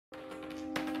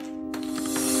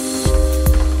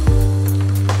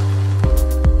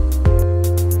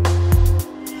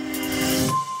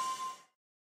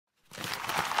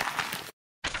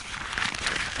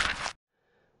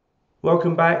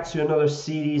Welcome back to another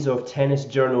series of Tennis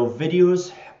Journal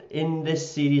videos. In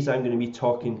this series I'm going to be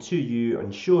talking to you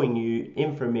and showing you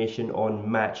information on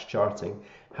match charting,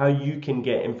 how you can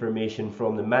get information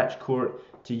from the match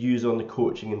court to use on the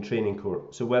coaching and training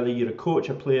court. So whether you're a coach,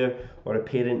 a player or a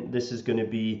parent, this is going to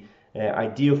be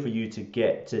ideal for you to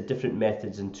get different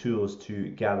methods and tools to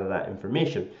gather that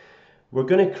information. We're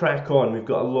going to crack on. We've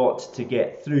got a lot to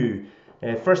get through.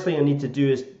 First thing I need to do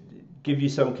is give you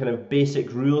some kind of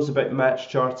basic rules about match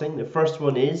charting. The first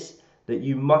one is that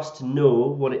you must know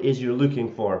what it is you're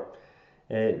looking for.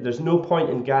 There's no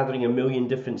point in gathering a million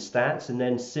different stats and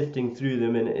then sifting through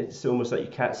them, and it's almost like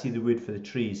you can't see the wood for the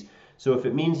trees. So if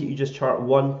it means that you just chart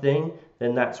one thing,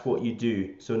 then that's what you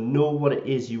do. So know what it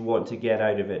is you want to get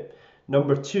out of it.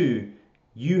 Number two,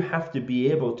 you have to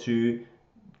be able to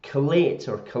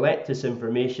collect this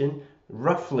information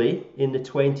roughly in the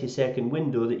 20-second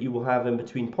window that you will have in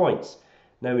between points.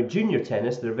 Now in junior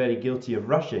tennis they're very guilty of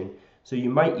rushing, so you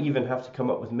might even have to come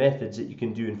up with methods that you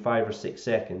can do in 5 or 6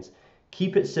 seconds.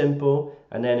 Keep it simple,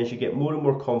 and then as you get more and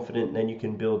more confident, then you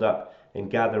can build up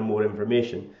and gather more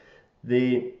information.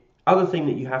 The other thing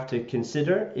that you have to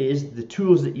consider is the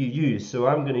tools that you use. So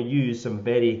I'm going to use some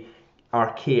very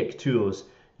archaic tools.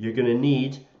 You're going to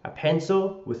need a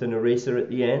pencil with an eraser at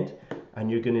the end, and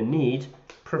you're going to need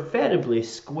preferably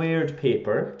squared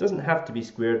paper. It doesn't have to be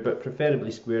squared, but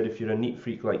preferably squared if you're a neat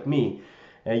freak like me.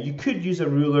 You could use a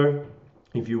ruler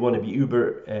if you want to be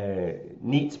uber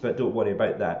neat, but don't worry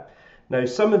about that. Now,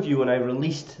 some of you, when I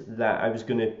released that I was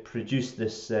going to produce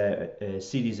this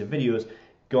series of videos,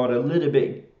 got a little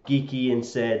bit geeky and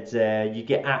said you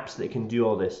get apps that can do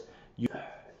all this.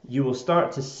 You will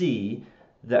start to see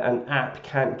that an app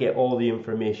can't get all the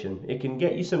information. It can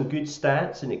get you some good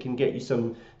stats, and it can get you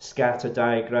some scatter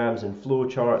diagrams and flow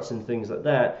charts and things like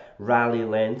that, rally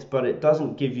length, but it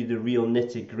doesn't give you the real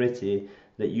nitty-gritty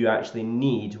that you actually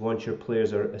need once your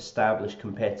players are established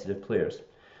competitive players.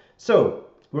 So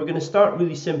we're going to start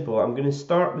really simple. I'm going to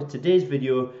start with today's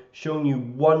video showing you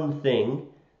one thing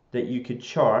that you could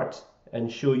chart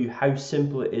and show you how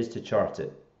simple it is to chart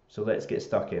it. So let's get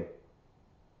stuck in.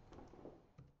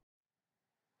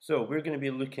 So we're going to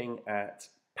be looking at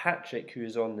Patrick, who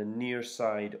is on the near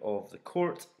side of the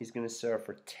court. He's going to serve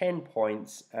for 10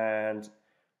 points, and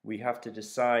we have to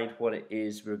decide what it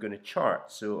is we're going to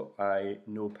chart. So I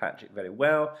know Patrick very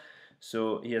well.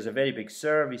 So he has a very big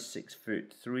serve. He's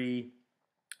 6'3".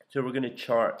 So we're going to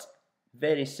chart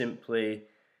very simply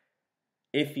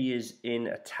if he is in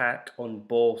attack on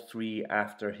ball 3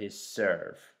 after his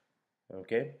serve.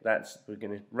 Okay, we're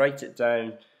going to write it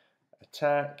down.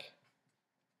 Attack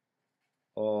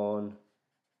on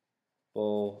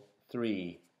ball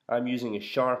 3. I'm using a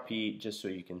Sharpie just so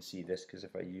you can see this, because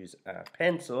if I use a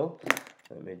pencil,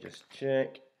 let me just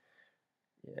check.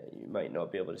 Yeah, you might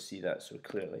not be able to see that so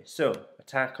clearly. So,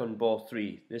 attack on ball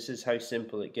 3. This is how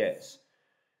simple it gets.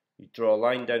 You draw a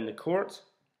line down the court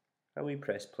and we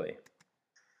press play.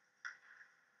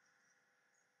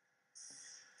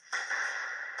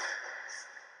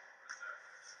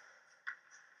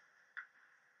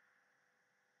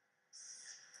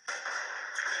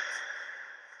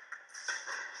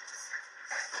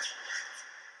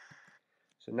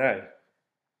 So now,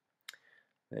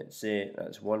 let's say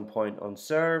that's 1 point on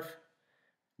serve.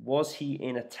 Was he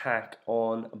in attack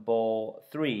on ball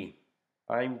 3?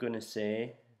 I'm going to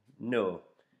say no.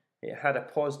 It had a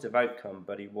positive outcome,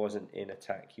 but he wasn't in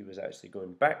attack. He was actually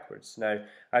going backwards. Now,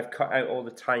 I've cut out all the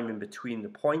time in between the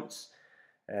points,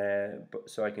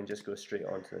 so I can just go straight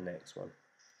on to the next one.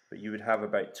 But you would have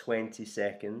about 20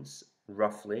 seconds,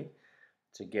 roughly,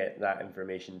 to get that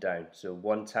information down. So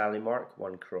 1 tally mark,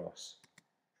 1 cross.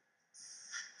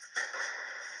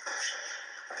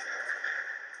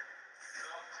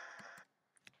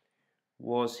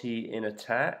 Was he in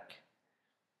attack?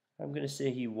 I'm going to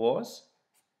say he was.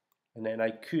 And then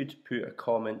I could put a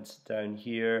comment down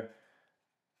here,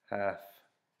 half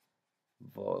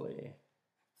volley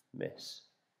miss.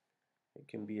 It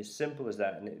can be as simple as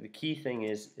that. And the key thing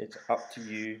is it's up to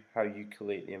you how you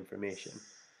collate the information.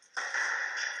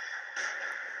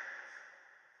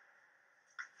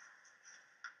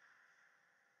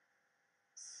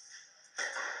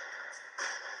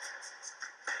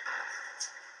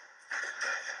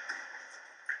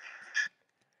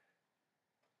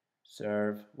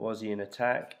 Serve, was he in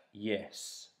attack?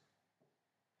 Yes.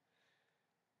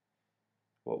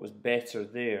 What was better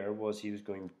there was he was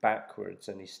going backwards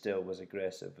and he still was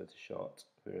aggressive with the shot,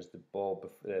 whereas the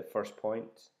ball, the first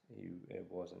point, it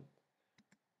wasn't.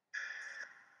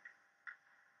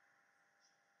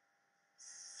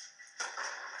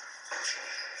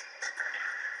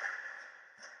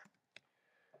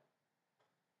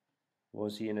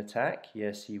 Was he in attack?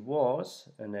 Yes, he was.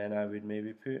 And then I would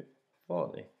maybe put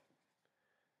volley.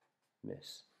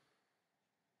 Miss.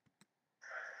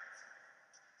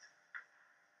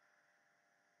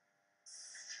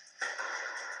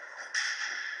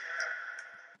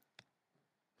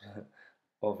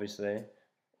 Obviously.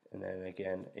 And then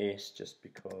again, ace, just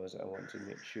because I want to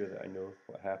make sure that I know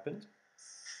what happened.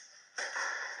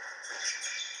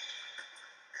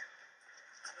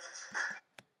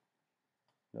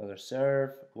 Another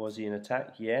serve. Was he in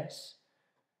attack? Yes.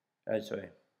 Sorry,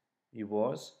 he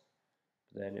was.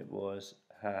 Then it was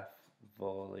half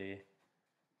volley,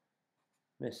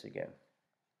 miss again.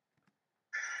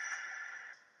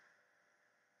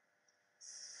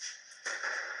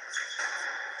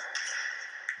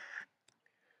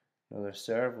 Another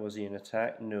serve. Was he in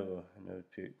attack? No. And I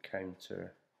would put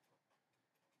counter,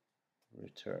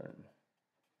 return.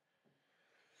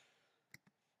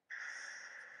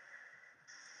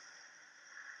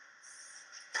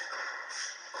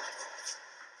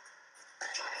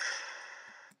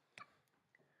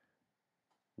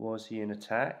 Was he in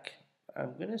attack?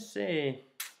 I'm gonna say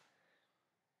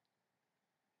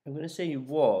he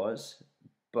was,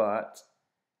 but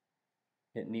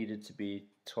it needed to be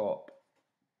top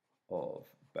of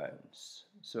bounce.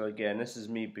 So again, this is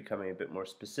me becoming a bit more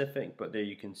specific, but there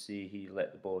you can see he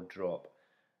let the ball drop.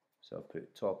 So I'll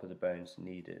put top of the bounce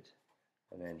needed,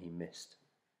 and then he missed.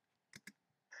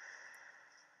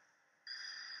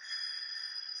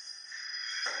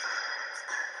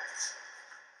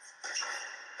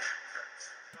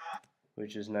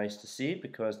 Which is nice to see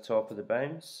because top of the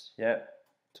bounce, yep,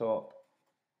 top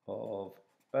of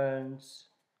bounce.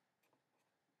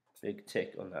 Big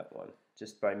tick on that one,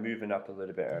 just by moving up a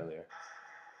little bit earlier.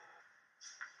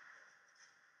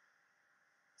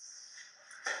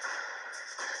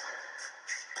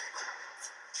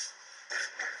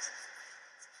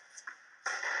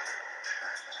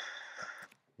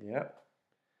 Yep.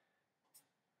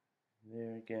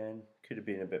 There again, could have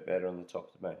been a bit better on the top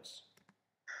of the bounce.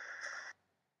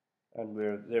 And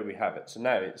there we have it. So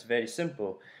now it's very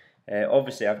simple.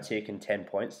 Obviously I've taken 10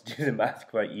 points to do the math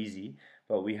quite easy,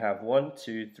 but we have 1,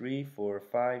 2, 3, 4,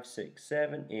 5, 6,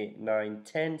 7, 8, 9,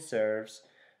 10 serves,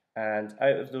 and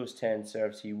out of those 10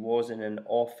 serves he was in an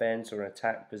offense or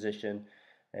attack position.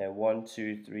 1,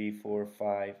 2, 3, 4,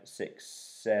 5, 6,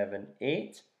 7,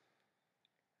 8.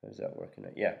 How's that working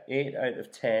out? Yeah, 8 out of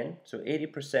 10. So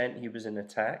 80% he was in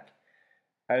attack.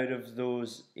 Out of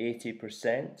those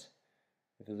 80%,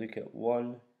 if we look at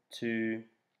 1, 2,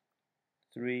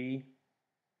 3,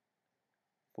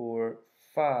 4,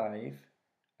 5,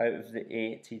 out of the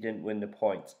 8 he didn't win the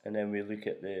point. And then we look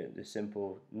at the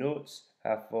simple notes: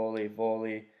 half volley,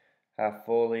 volley, half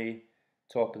volley,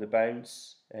 top of the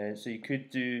bounce. So you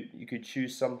could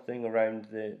choose something around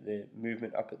the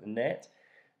movement up at the net.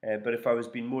 But if I was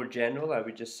being more general, I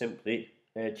would just simply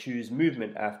choose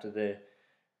movement after the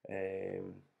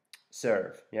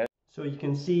serve. Yeah. So you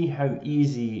can see how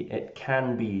easy it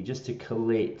can be just to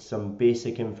collate some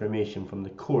basic information from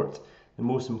the court. The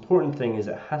most important thing is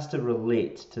it has to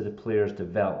relate to the player's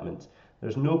development.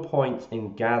 There's no point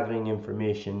in gathering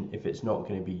information if it's not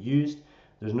going to be used.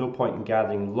 There's no point in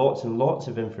gathering lots and lots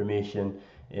of information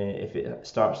if it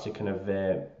starts to kind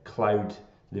of cloud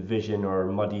the vision or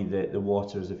muddy the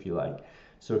waters, if you like.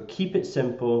 So keep it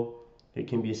simple. It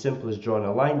can be as simple as drawing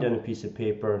a line down a piece of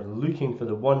paper, looking for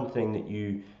the one thing that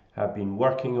you have been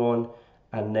working on,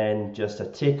 and then just a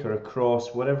tick or a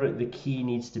cross, whatever the key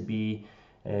needs to be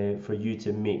for you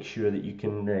to make sure that you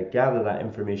can gather that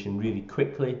information really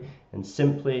quickly and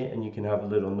simply, and you can have a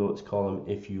little notes column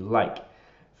if you like.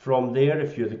 From there,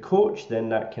 if you're the coach, then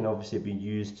that can obviously be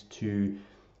used to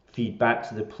feed back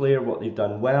to the player what they've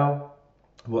done well,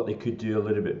 what they could do a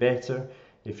little bit better.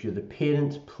 If you're the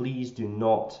parent, please do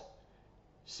not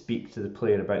speak to the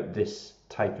player about this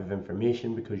type of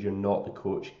information because you're not the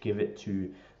coach. Give it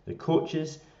to the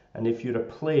coaches. And if you're a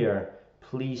player,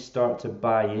 please start to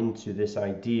buy into this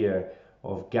idea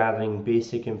of gathering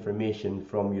basic information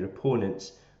from your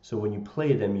opponents, so when you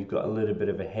play them you've got a little bit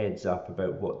of a heads up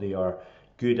about what they are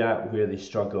good at, where they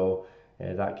struggle.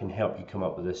 That can help you come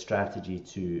up with a strategy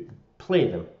to play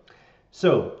them.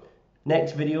 So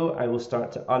next video I will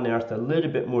start to unearth a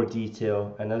little bit more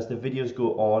detail, and as the videos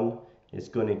go on it's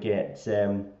going to get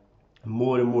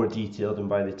more and more detailed, and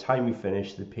by the time we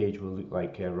finish the page will look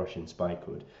like Russian spy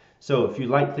code. So if you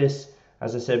like this,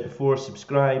 as I said before,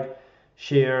 subscribe,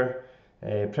 share,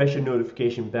 press your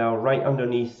notification bell right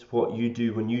underneath what you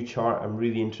do when you chart. I'm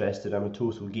really interested. I'm a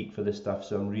total geek for this stuff,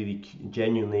 so I'm really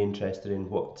genuinely interested in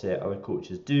what other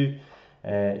coaches do.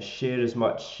 Share as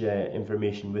much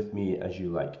information with me as you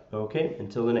like. Okay,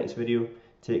 until the next video,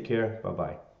 Take care. Bye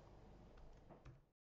bye.